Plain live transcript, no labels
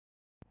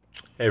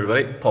Hey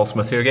everybody, Paul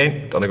Smith here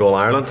again, Donegal,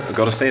 Ireland. I've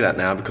got to say that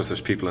now because there's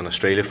people in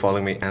Australia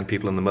following me and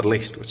people in the Middle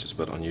East, which is a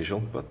bit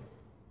unusual, but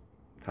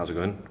how's it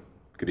going?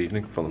 Good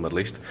evening from the Middle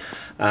East.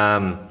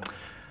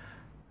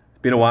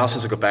 It's been a while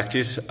since I got back to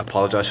you. I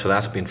apologise for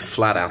that. I've been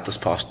flat out this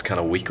past kind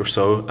of week or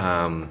so.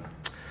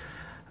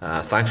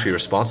 Thanks for your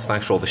response.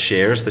 Thanks for all the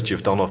shares that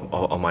you've done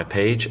on my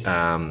page.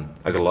 I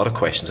got a lot of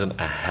questions in,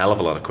 a hell of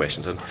a lot of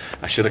questions in.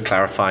 I should have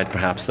clarified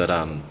perhaps that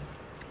I'm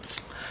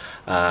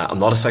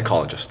not a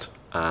psychologist.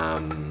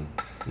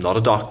 Not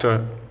a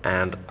doctor,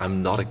 and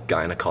I'm not a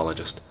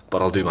gynecologist,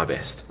 but I'll do my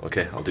best,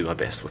 okay? I'll do my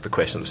best with the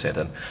questions sent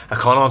in. I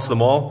can't answer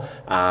them all.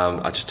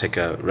 I'll just take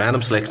a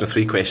random selection of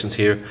 3 questions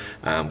here,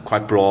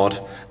 quite broad,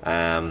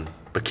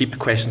 but keep the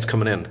questions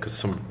coming in because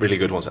some really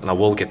good ones, and I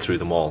will get through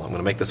them all. I'm going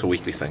to make this a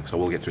weekly thing, so I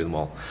will get through them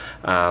all.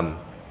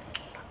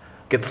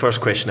 Get the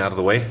first question out of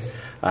the way.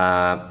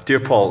 Dear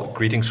Paul,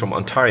 greetings from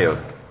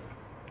Ontario.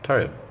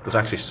 There's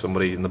actually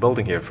somebody in the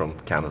building here from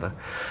Canada.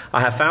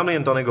 I have family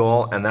in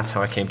Donegal, and that's how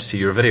I came to see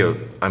your video.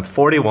 I'm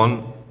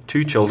 41,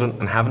 2 children,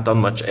 and haven't done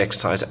much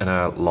exercise in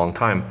a long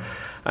time.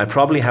 I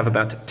probably have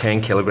about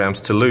 10 kilograms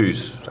to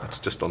lose. That's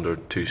just under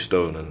 2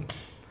 stone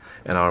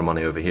in our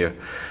money over here.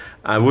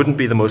 I wouldn't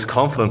be the most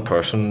confident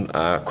person,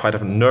 quite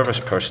a nervous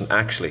person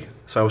actually.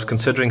 So I was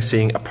considering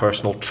seeing a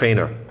personal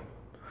trainer.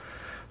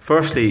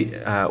 Firstly,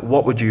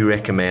 what would you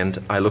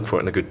recommend I look for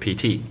in a good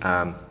PT?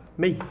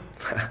 Me.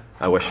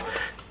 I wish.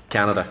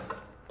 Canada.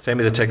 Send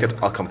me the ticket,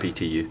 I'll come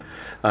PT you.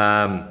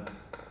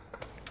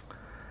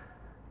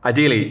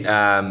 Ideally,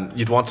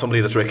 you'd want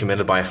somebody that's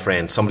recommended by a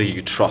friend, somebody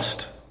you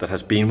trust, that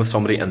has been with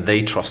somebody and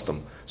they trust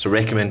them. So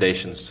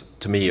recommendations,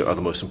 to me, are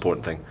the most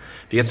important thing.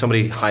 If you get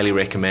somebody highly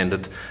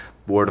recommended,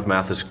 word of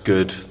mouth is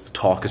good, the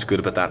talk is good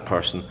about that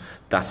person,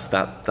 that's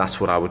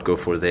what I would go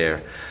for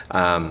there.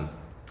 Then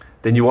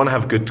you want to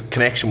have a good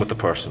connection with the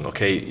person,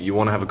 okay? You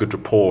want to have a good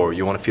rapport,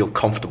 you want to feel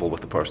comfortable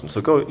with the person.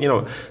 So go,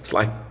 it's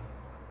like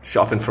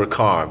shopping for a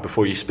car.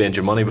 Before you spend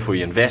your money, before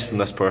you invest in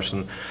this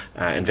person,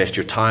 invest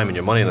your time and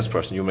your money in this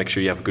person, you make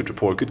sure you have a good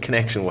rapport, a good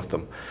connection with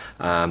them,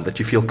 that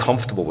you feel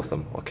comfortable with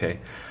them, okay?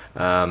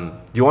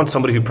 You want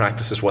somebody who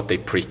practices what they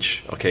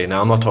preach, okay?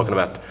 Now I'm not talking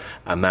about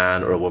a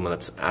man or a woman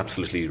that's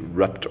absolutely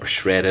ripped or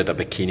shredded, a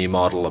bikini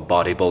model, a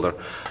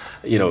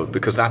bodybuilder,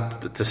 because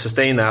to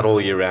sustain that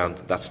all year round,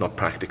 that's not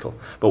practical.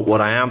 But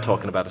what I am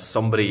talking about is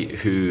somebody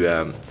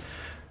who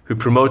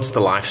promotes the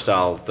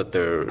lifestyle that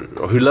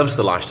who lives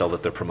the lifestyle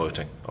that they're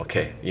promoting.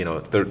 Okay,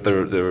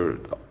 they're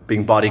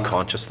being body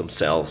conscious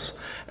themselves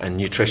and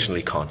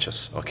nutritionally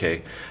conscious.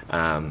 Okay,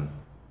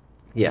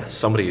 yeah,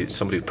 somebody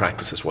who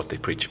practices what they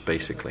preach,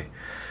 basically.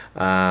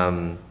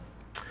 Let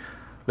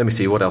me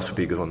see, what else would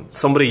be a good one?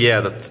 Somebody, yeah,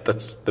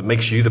 that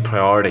makes you the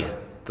priority.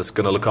 That's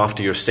going to look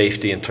after your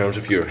safety in terms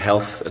of your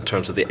health, in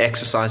terms of the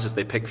exercises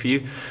they pick for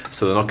you.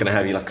 So they're not going to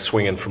have you like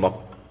swinging from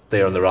up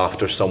there on the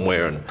rafters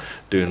somewhere and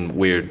doing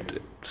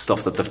weird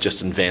stuff that they've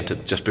just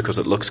invented just because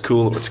it looks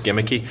cool, it's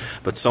gimmicky.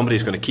 But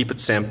somebody's going to keep it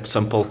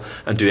simple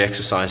and do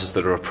exercises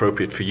that are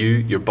appropriate for you,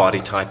 your body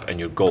type, and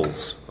your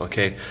goals.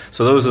 Okay,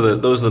 so those are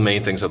the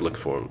main things I'd look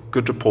for: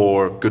 good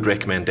rapport, good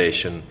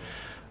recommendation,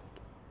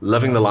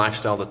 living the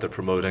lifestyle that they're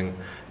promoting,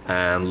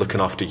 and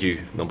looking after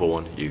you. Number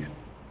one, you.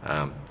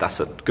 That's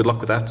it. Good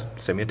luck with that.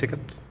 Send me a ticket.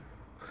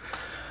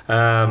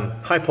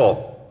 Hi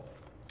Paul.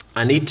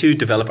 I need to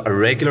develop a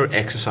regular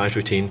exercise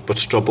routine but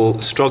struggle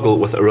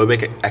with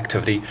aerobic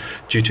activity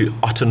due to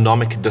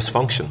autonomic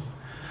dysfunction.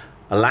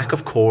 A lack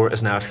of core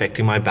is now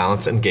affecting my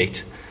balance and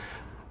gait.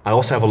 I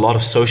also have a lot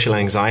of social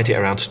anxiety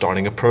around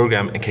starting a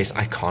program in case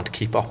I can't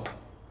keep up.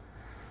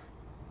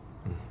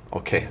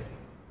 Okay.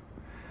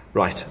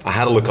 Right, I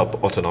had to look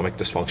up autonomic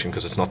dysfunction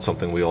because it's not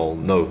something we all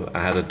know.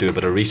 I had to do a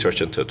bit of research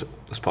into it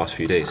this past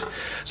few days.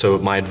 So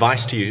my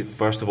advice to you,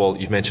 first of all,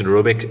 you've mentioned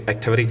aerobic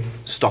activity.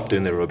 Stop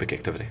doing the aerobic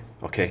activity,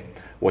 okay?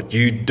 What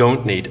you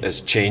don't need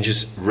is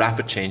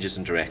rapid changes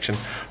in direction,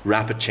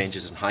 rapid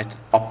changes in height,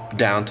 up,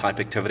 down type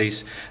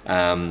activities,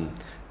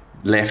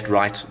 left,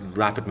 right,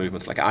 rapid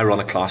movements. Like I run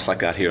a class like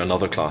that here,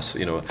 another class,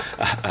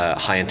 a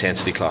high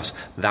intensity class.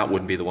 That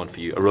wouldn't be the one for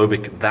you.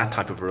 That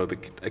type of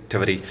aerobic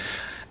activity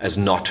is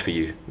not for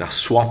you. Now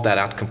swap that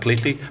out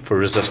completely for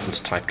resistance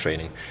type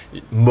training.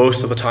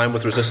 Most of the time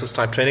with resistance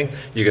type training,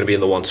 you're going to be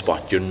in the one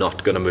spot. You're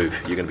not going to move.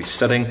 You're going to be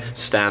sitting,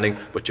 standing,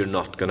 but you're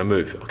not going to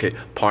move. Okay,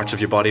 parts of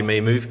your body may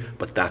move,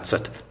 but that's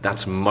it.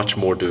 That's much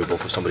more doable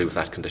for somebody with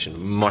that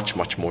condition. Much,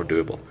 much more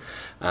doable.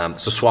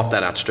 So swap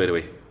that out straight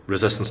away.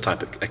 Resistance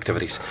type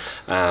activities.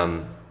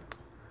 You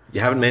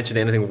haven't mentioned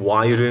anything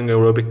why you're doing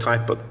aerobic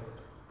type, but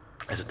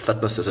is it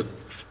fitness? Is it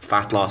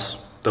fat loss?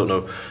 Don't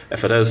know.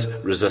 If it is,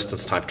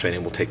 resistance type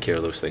training will take care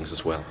of those things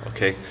as well,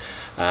 okay?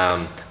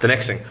 The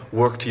next thing,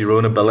 work to your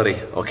own ability,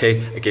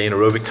 okay? Again,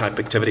 aerobic type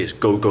activities,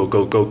 go, go,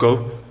 go, go,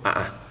 go.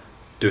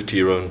 Do it to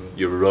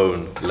your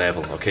own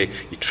level, okay?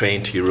 You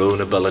train to your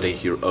own ability,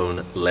 your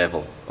own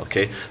level,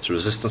 okay? So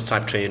resistance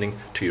type training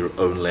to your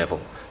own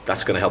level.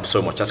 That's going to help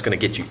so much. That's going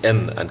to get you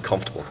in and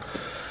comfortable.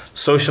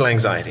 Social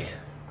anxiety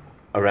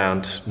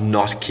around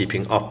not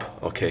keeping up,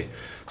 okay?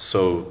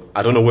 So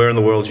I don't know where in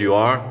the world you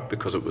are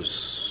because it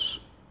was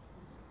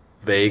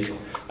vague.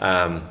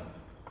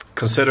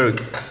 Consider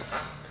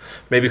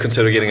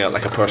getting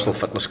like a personal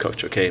fitness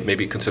coach, okay?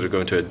 Maybe consider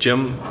going to a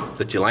gym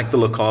that you like the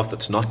look of,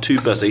 that's not too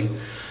busy.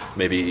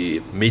 Maybe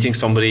meeting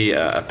somebody,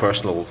 a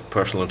personal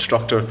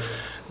instructor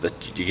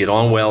that you get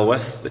on well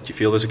with, that you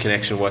feel there's a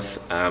connection with.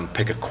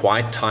 Pick a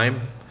quiet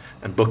time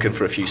and book in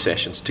for a few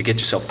sessions to get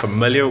yourself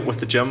familiar with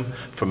the gym,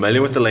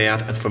 familiar with the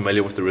layout, and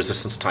familiar with the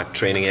resistance type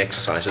training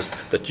exercises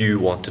that you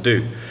want to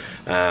do.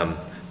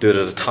 Do it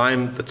at a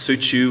time that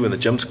suits you when the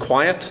gym's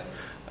quiet.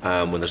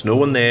 When there's no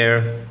one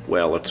there,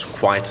 well, it's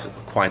quiet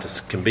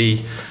as can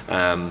be.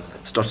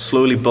 Start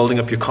slowly building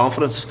up your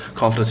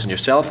confidence in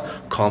yourself,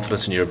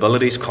 confidence in your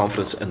abilities,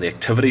 confidence in the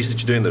activities that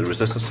you're doing, the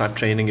resistance type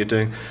training you're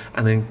doing,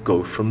 and then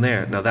go from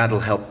there. Now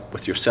that'll help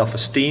with your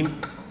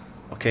self-esteem,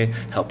 okay,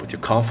 help with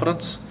your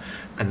confidence,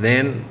 and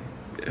then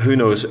who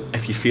knows,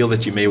 if you feel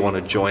that you may want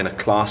to join a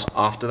class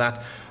after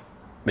that,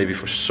 maybe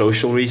for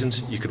social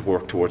reasons, you could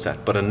work towards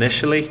that. But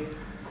initially,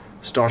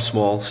 start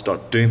small,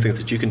 start doing things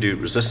that you can do,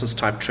 resistance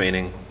type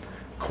training,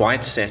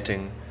 quiet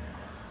setting,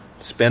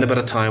 spend a bit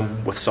of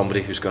time with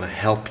somebody who's going to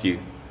help you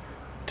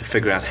to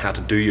figure out how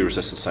to do your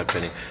resistance type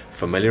training.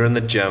 Familiar in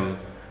the gym,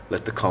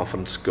 let the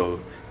confidence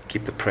go,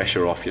 keep the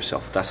pressure off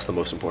yourself. That's the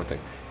most important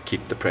thing.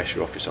 Keep the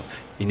pressure off yourself.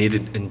 You need to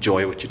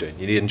enjoy what you're doing.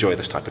 You need to enjoy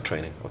this type of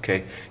training,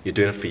 okay? You're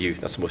doing it for you.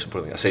 That's the most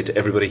important thing. I say to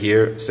everybody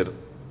here, I said it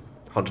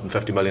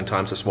 150 million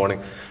times this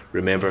morning,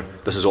 remember,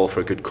 this is all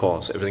for a good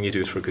cause. Everything you do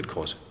is for a good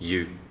cause.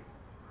 You.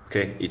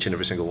 Okay, each and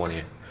every single one of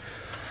you.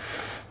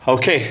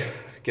 Okay,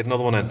 get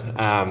another one in.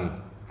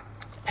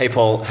 Hey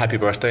Paul, happy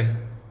birthday.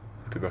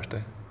 Happy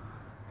birthday.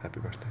 Happy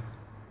birthday.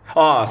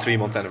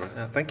 3-month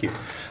anniversary. Thank you.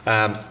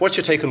 What's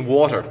your take on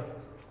water?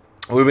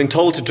 We've been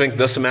told to drink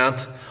this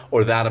amount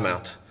or that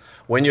amount.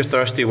 When you're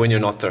thirsty, when you're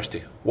not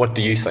thirsty. What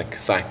do you think?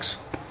 Thanks.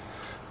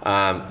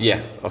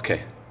 Yeah,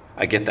 okay.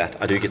 I get that.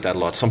 I do get that a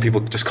lot. Some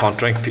people just can't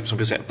drink. Some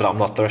people say, but I'm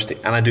not thirsty.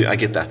 And I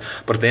get that.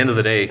 But at the end of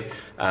the day,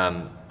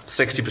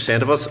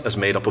 60% of us is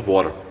made up of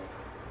water.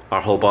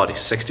 Our whole body,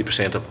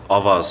 60%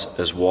 of us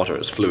is water,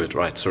 is fluid,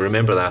 right? So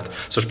remember that.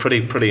 So it's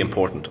pretty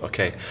important,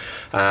 okay?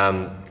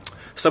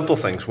 Simple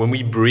things. When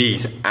we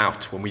breathe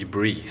out,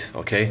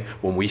 okay?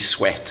 When we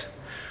sweat,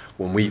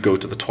 when we go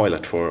to the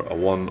toilet for a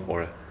one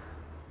or a,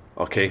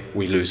 okay,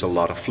 we lose a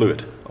lot of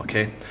fluid,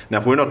 okay? Now,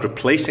 if we're not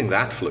replacing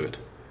that fluid,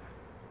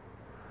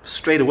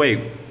 straight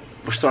away,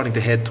 we're starting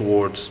to head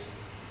towards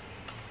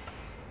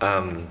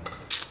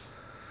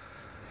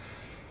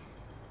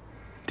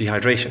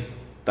dehydration.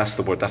 That's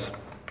the word.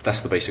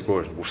 That's the basic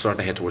word. We're starting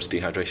to head towards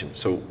dehydration.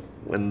 So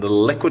when the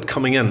liquid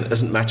coming in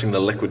isn't matching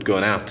the liquid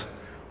going out,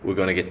 we're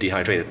going to get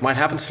dehydrated. It might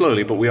happen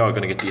slowly, but we are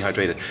going to get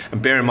dehydrated.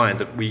 And bear in mind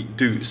that we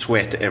do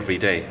sweat every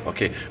day,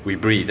 okay? We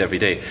breathe every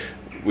day.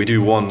 We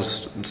do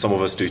ones, some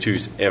of us do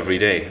twos every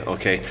day,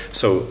 okay?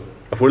 So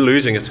if we're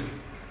losing it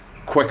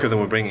quicker than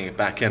we're bringing it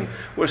back in,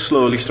 we're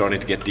slowly starting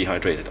to get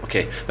dehydrated,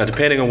 okay? Now,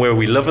 depending on where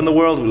we live in the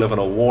world, we live in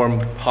a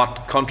warm,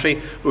 hot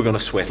country, we're going to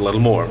sweat a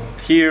little more.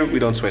 Here, we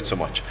don't sweat so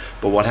much.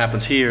 But what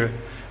happens here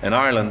in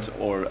Ireland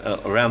or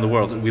around the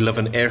world, we live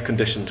in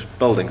air-conditioned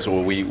buildings,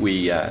 or we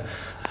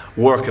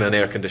work in an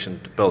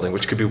air-conditioned building,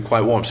 which could be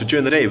quite warm. So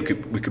during the day,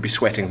 we could be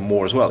sweating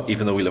more as well,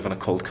 even though we live in a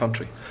cold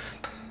country.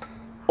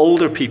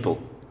 Older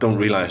people don't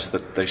realise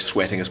that they're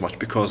sweating as much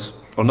because,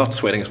 or not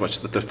sweating as much,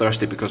 that they're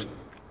thirsty because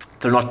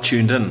they're not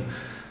tuned in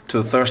to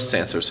the thirst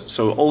sensors.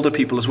 So older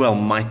people as well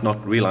might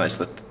not realise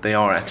that they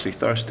are actually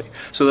thirsty.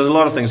 So there's a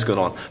lot of things going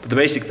on. But the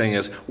basic thing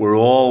is we're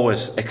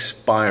always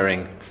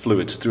expiring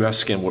fluids through our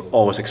skin. We're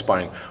always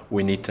expiring.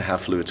 We need to have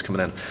fluids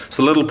coming in.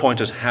 So little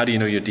pointers, how do you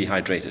know you're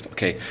dehydrated?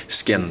 Okay,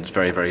 skin's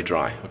very, very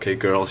dry. Okay,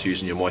 girls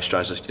using your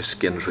moisturisers, your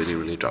skin's really,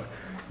 really dry.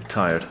 You're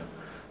tired.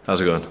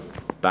 How's it going?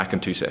 Back in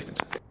 2 seconds.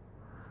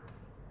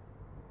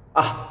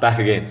 Back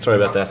again.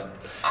 Sorry about that.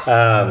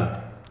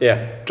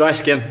 Yeah, dry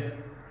skin.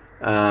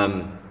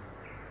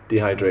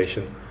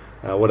 Dehydration.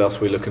 What else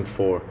are we looking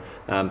for?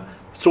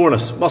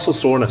 Soreness, muscle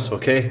soreness,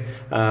 okay?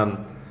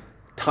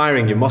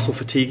 Tiring, your muscle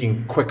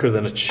fatiguing quicker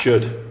than it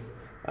should.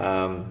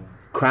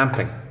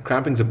 Cramping.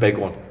 Cramping's a big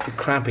one. You're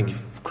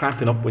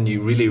cramping up when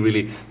you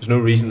really, there's no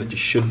reason that you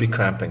should be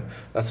cramping.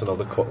 That's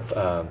another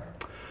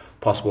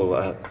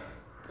possible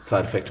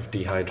side effect of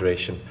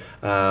dehydration.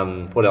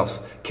 What else?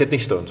 Kidney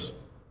stones.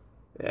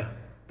 Yeah,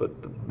 but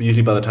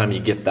usually by the time you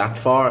get that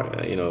far,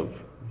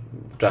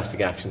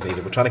 drastic actions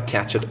needed. We're trying to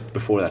catch it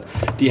before that.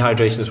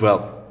 Dehydration as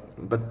well,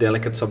 but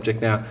delicate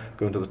subject now.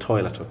 Going to the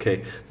toilet,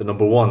 okay? The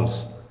number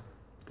ones,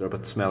 they're a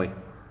bit smelly,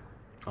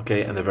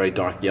 okay? And they're very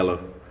dark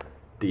yellow.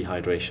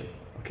 Dehydration,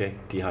 okay?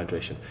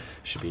 Dehydration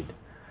should be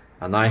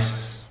a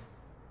nice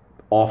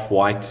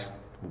off-white,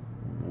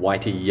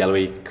 whitey,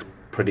 yellowy,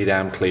 pretty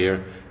damn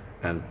clear,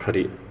 and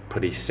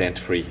pretty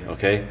scent-free,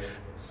 okay?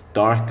 It's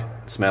dark,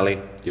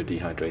 smelly, you're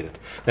dehydrated.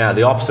 Now,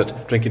 the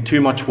opposite, drinking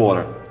too much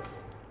water,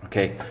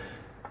 okay?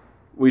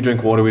 We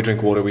drink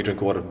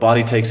water.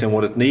 Body takes in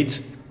what it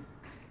needs.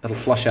 It'll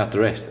flush out the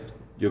rest.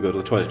 You'll go to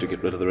the toilet to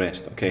get rid of the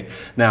rest, okay?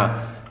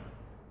 Now,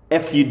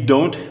 if you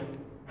don't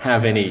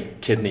have any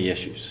kidney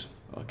issues,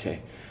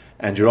 okay,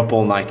 and you're up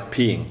all night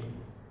peeing,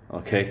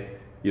 okay,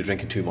 you're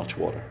drinking too much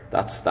water.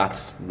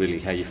 That's really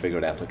how you figure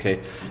it out, okay?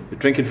 You're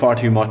drinking far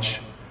too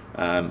much,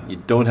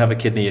 you don't have a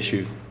kidney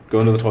issue,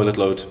 going to the toilet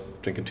loads,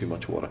 drinking too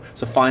much water.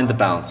 So find the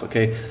balance,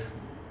 okay?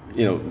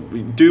 You know,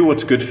 do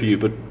what's good for you,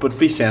 but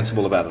be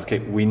sensible about it, okay?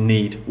 We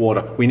need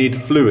water, we need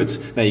fluids.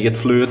 Now you get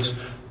fluids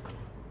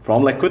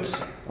from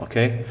liquids,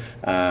 okay?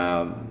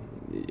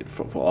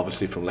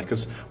 Obviously from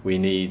liquids. We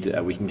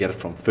can get it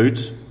from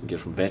foods, we can get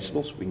it from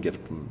vegetables, we can get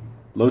it from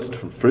loads of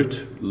different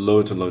fruit,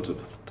 loads and loads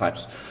of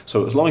types.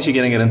 So as long as you're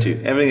getting it into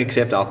you, everything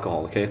except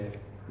alcohol, okay?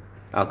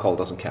 Alcohol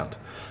doesn't count.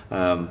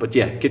 But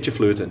yeah, get your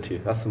fluids into you.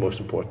 That's the most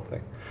important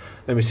thing.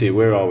 Let me see,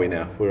 where are we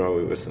now? Where are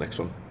we? Where's the next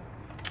one?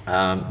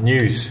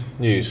 News.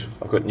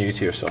 I've got news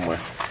here somewhere.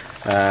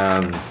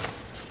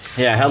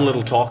 Yeah, I had a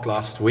little talk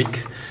last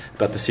week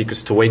about the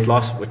secrets to weight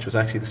loss, which was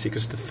actually the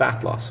secrets to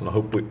fat loss. And I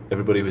hope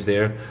everybody who was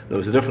there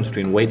knows the difference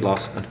between weight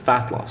loss and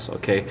fat loss,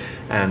 okay?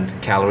 And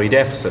calorie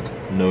deficit.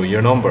 Know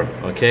your number,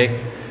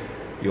 okay?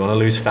 You want to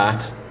lose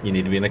fat, you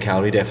need to be in a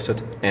calorie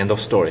deficit. End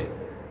of story.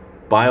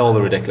 Buy all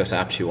the ridiculous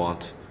apps you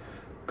want.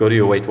 Go to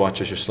your Weight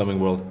Watchers, your Slimming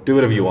World. Do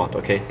whatever you want,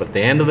 okay? But at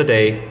the end of the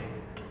day,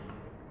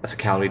 that's a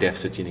calorie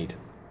deficit you need.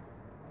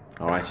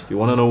 All right, you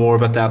want to know more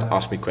about that?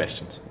 Ask me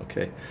questions,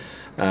 okay?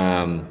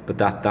 But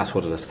that's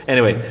what it is.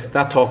 Anyway,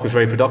 that talk was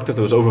very productive.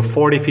 There was over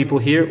 40 people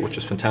here, which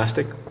was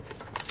fantastic.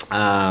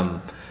 I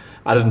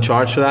didn't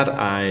charge for that.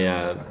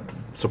 I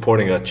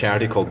supporting a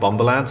charity called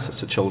Bumbulance.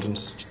 It's a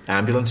children's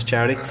ambulance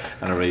charity,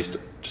 and I raised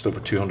just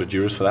over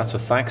 €200 for that. So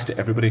thanks to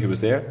everybody who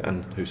was there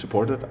and who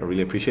supported it. I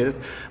really appreciate it.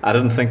 I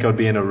didn't think I'd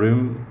be in a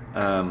room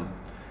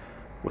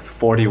with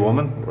 40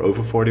 women, or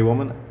over 40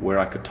 women, where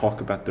I could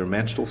talk about their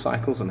menstrual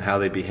cycles and how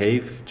they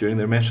behave during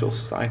their menstrual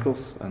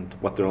cycles and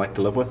what they're like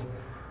to live with,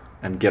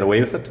 and get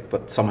away with it.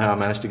 But somehow I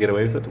managed to get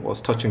away with it. It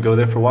was touch and go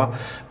there for a while,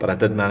 but I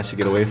did manage to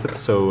get away with it.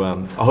 So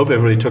I hope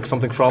everybody took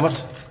something from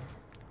it.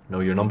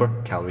 Know your number,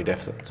 calorie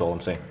deficit, that's all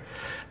I'm saying.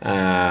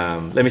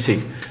 Let me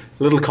see,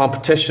 a little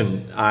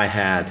competition I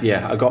had.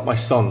 Yeah, I got my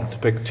son to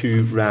pick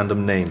 2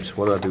 random names.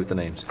 What do I do with the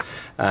names?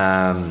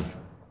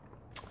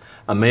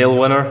 A male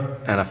winner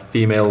and a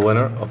female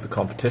winner of the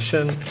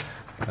competition.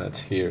 And it's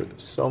here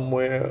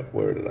somewhere.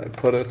 Where did I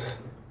put it?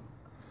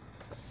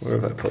 Where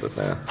have I put it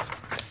now?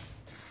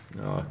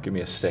 Oh, give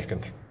me a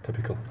second.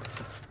 Typical.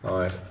 All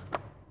right.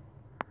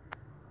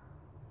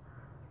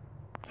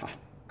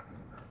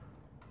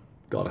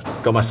 Got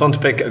it. Got my son to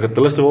pick. I got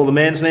the list of all the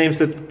men's names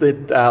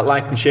that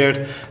liked and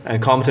shared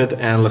and commented,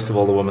 and a list of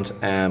all the women's.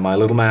 And my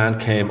little man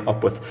came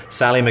up with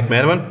Sally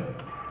McMenamin.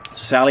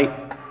 So Sally,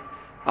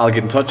 I'll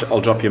get in touch.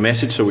 I'll drop you a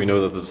message so we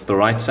know that it's the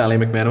right Sally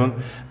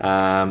McMenamin.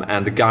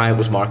 And the guy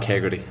was Mark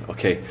Hegarty.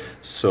 Okay,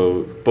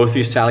 so both of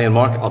you, Sally and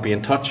Mark, I'll be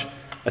in touch.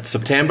 It's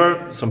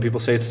September. Some people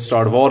say it's the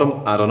start of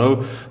autumn. I don't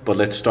know, but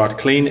let's start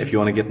clean. If you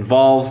want to get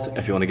involved,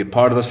 if you want to get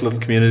part of this little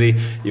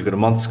community, you've got a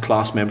month's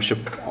class membership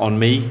on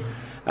me,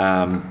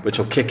 which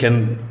will kick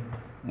in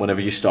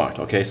whenever you start.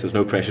 Okay, so there's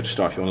no pressure to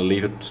start. If you want to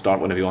leave it,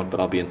 start whenever you want, but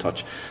I'll be in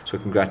touch. So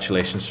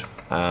congratulations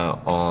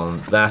on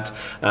that.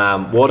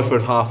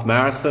 Waterford Half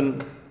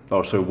Marathon,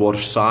 or sorry,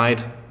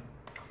 Waterside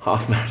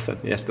Half Marathon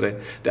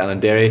yesterday down in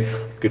Derry.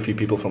 A good few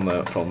people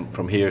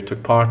from here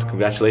took part.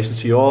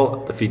 Congratulations to you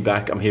all. The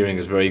feedback I'm hearing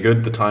is very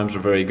good. The times are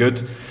very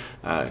good.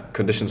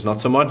 Conditions not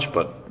so much,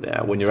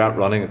 but when you're out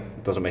running,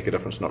 it doesn't make a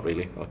difference, not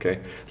really, okay,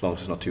 as long as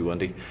it's not too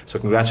windy. So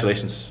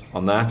congratulations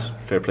on that.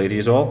 Fair play to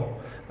you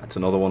all. That's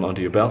another one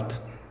under your belt.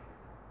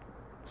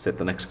 Set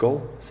the next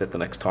goal, set the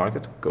next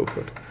target, go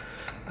for it.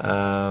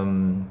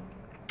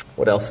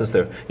 What else is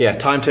there? Yeah,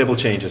 timetable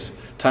changes.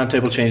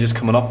 Timetable changes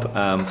coming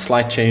up.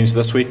 Slight change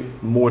this week,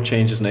 more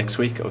changes next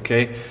week,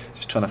 okay?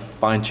 Just trying to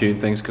fine tune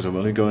things because I'm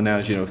only going now,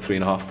 as you know,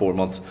 3.5, 4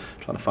 months,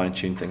 trying to fine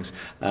tune things.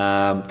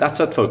 That's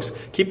it, folks.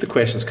 Keep the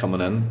questions coming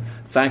in.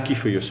 Thank you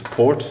for your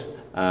support.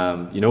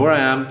 You know where I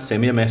am.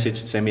 Send me a message,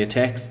 send me a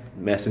text,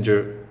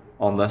 messenger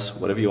on this,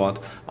 whatever you want.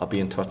 I'll be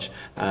in touch.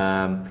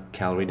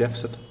 Calorie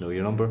deficit, know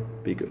your number,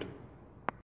 be good.